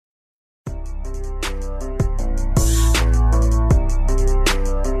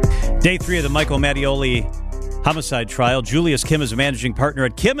Day 3 of the Michael Mattioili homicide trial. Julius Kim is a managing partner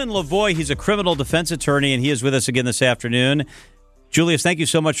at Kim & Lavoie. He's a criminal defense attorney, and he is with us again this afternoon. Julius, thank you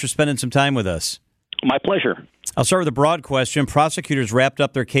so much for spending some time with us. My pleasure. I'll start with a broad question. Prosecutors wrapped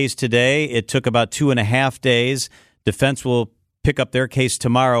up their case today. It took about 2.5 days. Defense will pick up their case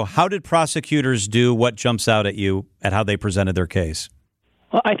tomorrow. How did prosecutors do? What jumps out at you at how they presented their case?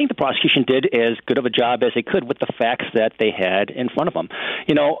 Well, I think the prosecution did as good of a job as they could with the facts that they had in front of them.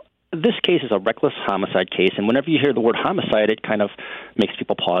 You know, this case is a reckless homicide case, and whenever you hear the word homicide, it kind of makes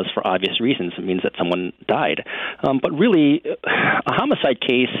people pause for obvious reasons. It means that someone died. But really, a homicide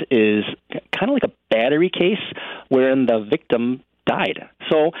case is kind of like a battery case wherein the victim died.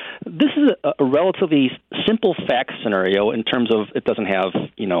 So this is a relatively simple fact scenario in terms of it doesn't have,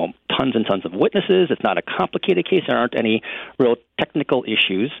 tons and tons of witnesses. It's not a complicated case. There aren't any real technical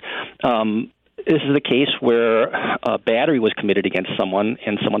issues. This is a case where a battery was committed against someone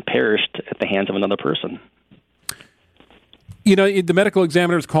and someone perished at the hands of another person. You know, the medical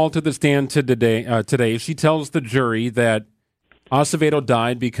examiner is called to the stand today. She tells the jury that Acevedo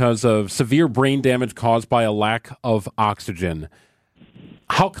died because of severe brain damage caused by a lack of oxygen.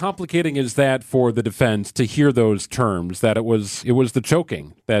 How complicating is that for the defense to hear those terms, that it was the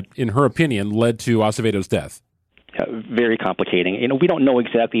choking that, in her opinion, led to Acevedo's death? Very complicating. We don't know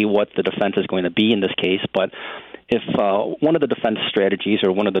exactly what the defense is going to be in this case, but if one of the defense strategies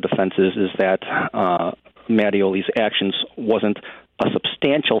or one of the defenses is that Mattioili's actions wasn't a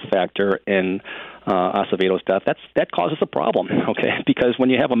substantial factor in Acevedo's death, that causes a problem, okay? Because when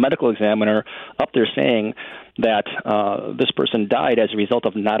you have a medical examiner up there saying that this person died as a result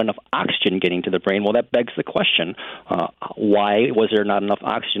of not enough oxygen getting to the brain, well, that begs the question, why was there not enough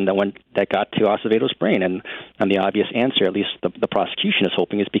oxygen that got to Acevedo's brain? And the obvious answer, at least the prosecution is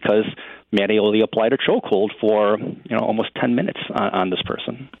hoping, is because Mattioili applied a chokehold for almost 10 minutes on this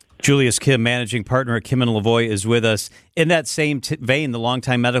person. Julius Kim, managing partner at Kim & Lavoie, is with us. In that same vein, the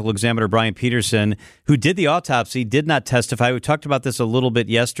longtime medical examiner Brian Peterson, who did the autopsy, did not testify. We talked about this a little bit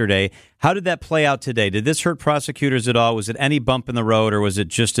yesterday. How did that play out today? Did this hurt prosecutors at all? Was it any bump in the road, or was it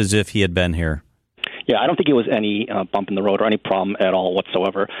just as if he had been here? Yeah, I don't think it was any bump in the road or any problem at all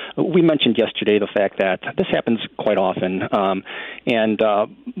whatsoever. We mentioned yesterday the fact that this happens quite often, and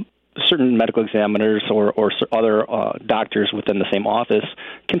certain medical examiners or other doctors within the same office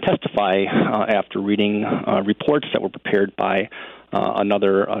can testify after reading reports that were prepared by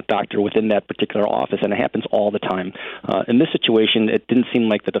another doctor within that particular office, and it happens all the time. In this situation, it didn't seem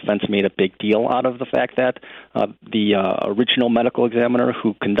like the defense made a big deal out of the fact that the original medical examiner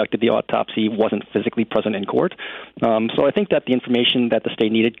who conducted the autopsy wasn't physically present in court. So I think that the information that the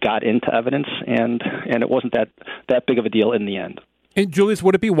state needed got into evidence, and it wasn't that big of a deal in the end. And Julius,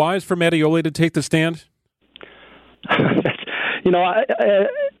 would it be wise for Mattioili to take the stand?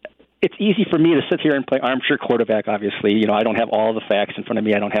 It's easy for me to sit here and play armchair quarterback. Obviously, I don't have all the facts in front of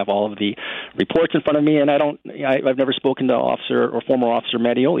me. I don't have all of the reports in front of me, and I've never spoken to officer or former officer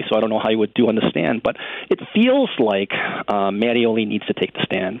Mattioili, so I don't know how he would do on the stand. But it feels like Mattioili needs to take the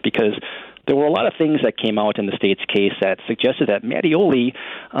stand because there were a lot of things that came out in the state's case that suggested that Mattioili,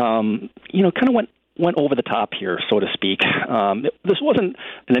 kind of went over the top here, so to speak. This wasn't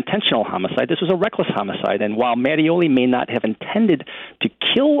an intentional homicide. This was a reckless homicide. And while Mattioili may not have intended to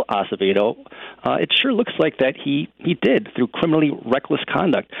kill Acevedo, it sure looks like that he did through criminally reckless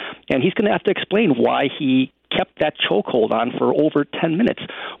conduct. And he's going to have to explain why he kept that chokehold on for over 10 minutes,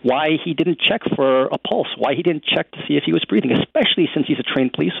 why he didn't check for a pulse, why he didn't check to see if he was breathing, especially since he's a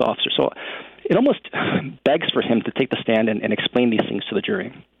trained police officer. So it almost begs for him to take the stand and explain these things to the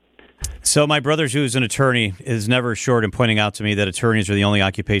jury. So my brother, who's an attorney, is never short in pointing out to me that attorneys are the only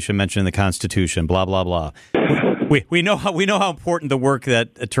occupation mentioned in the Constitution, blah, blah, blah. We know how important the work that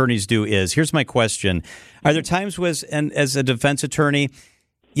attorneys do is. Here's my question. Are there times as a defense attorney,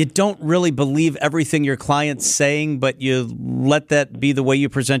 you don't really believe everything your client's saying, but you let that be the way you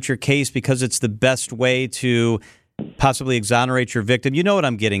present your case because it's the best way to possibly exonerate your victim? You know what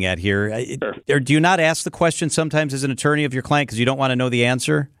I'm getting at here. Sure. Or do you not ask the question sometimes as an attorney of your client because you don't want to know the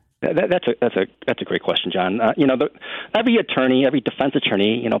answer? That's a great question, John. Every attorney, every defense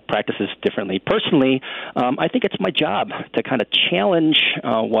attorney, practices differently. Personally, I think it's my job to kind of challenge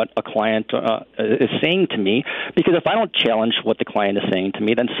what a client is saying to me, because if I don't challenge what the client is saying to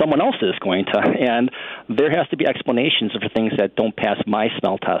me, then someone else is going to, and there has to be explanations for things that don't pass my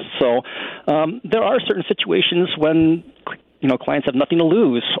smell test. So there are certain situations when clients have nothing to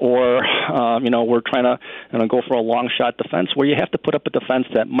lose, or, we're trying to go for a long shot defense where you have to put up a defense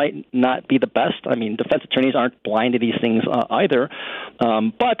that might not be the best. I mean, defense attorneys aren't blind to these things either,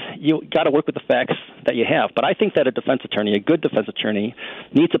 but you got to work with the facts that you have. But I think that a defense attorney, a good defense attorney,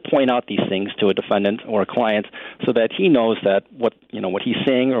 needs to point out these things to a defendant or a client so that he knows that what he's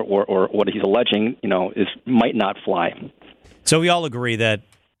saying or what he's alleging, might not fly. So we all agree that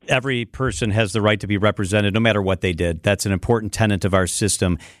every person has the right to be represented no matter what they did. That's an important tenet of our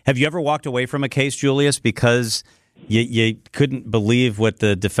system. Have you ever walked away from a case, Julius, because you couldn't believe what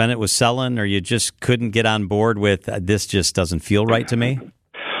the defendant was selling, or you just couldn't get on board with, this just doesn't feel right to me?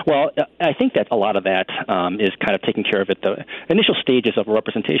 Well, I think that a lot of that is kind of taken care of at the initial stages of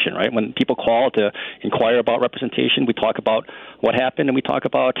representation, right? When people call to inquire about representation, we talk about what happened, and we talk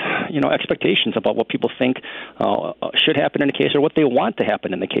about, expectations about what people think should happen in a case or what they want to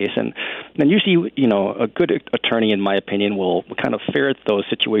happen in the case. And usually, a good attorney, in my opinion, will kind of ferret those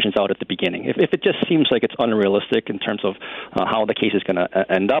situations out at the beginning. If it just seems like it's unrealistic in terms of how the case is going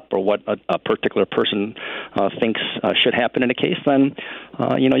to end up or what a particular person thinks should happen in a case, then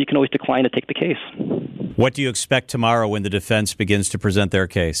you can always decline to take the case. What do you expect tomorrow when the defense begins to present their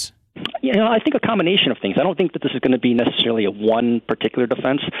case? I think a combination of things. I don't think that this is going to be necessarily a one particular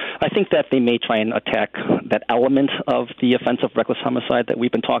defense. I think that they may try and attack that element of the offense of reckless homicide that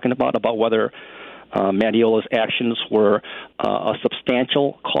we've been talking about whether Mattioli's actions were a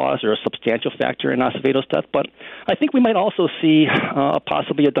substantial cause or a substantial factor in Aceveto's death. But I think we might also see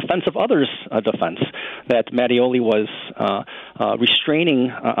possibly a defense of others defense, that Mattioili was restraining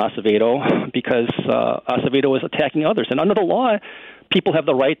Acevedo because Acevedo was attacking others. And under the law, people have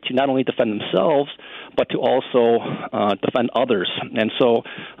the right to not only defend themselves, but to also defend others. And so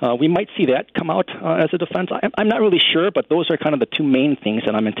we might see that come out as a defense. I'm not really sure, but those are kind of the two main things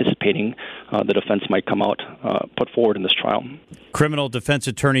that I'm anticipating the defense might come out, put forward in this trial. Criminal defense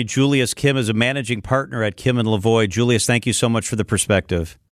attorney Julius Kim is a managing partner at Kim & Lavoie. Julius, thank you so much for the perspective.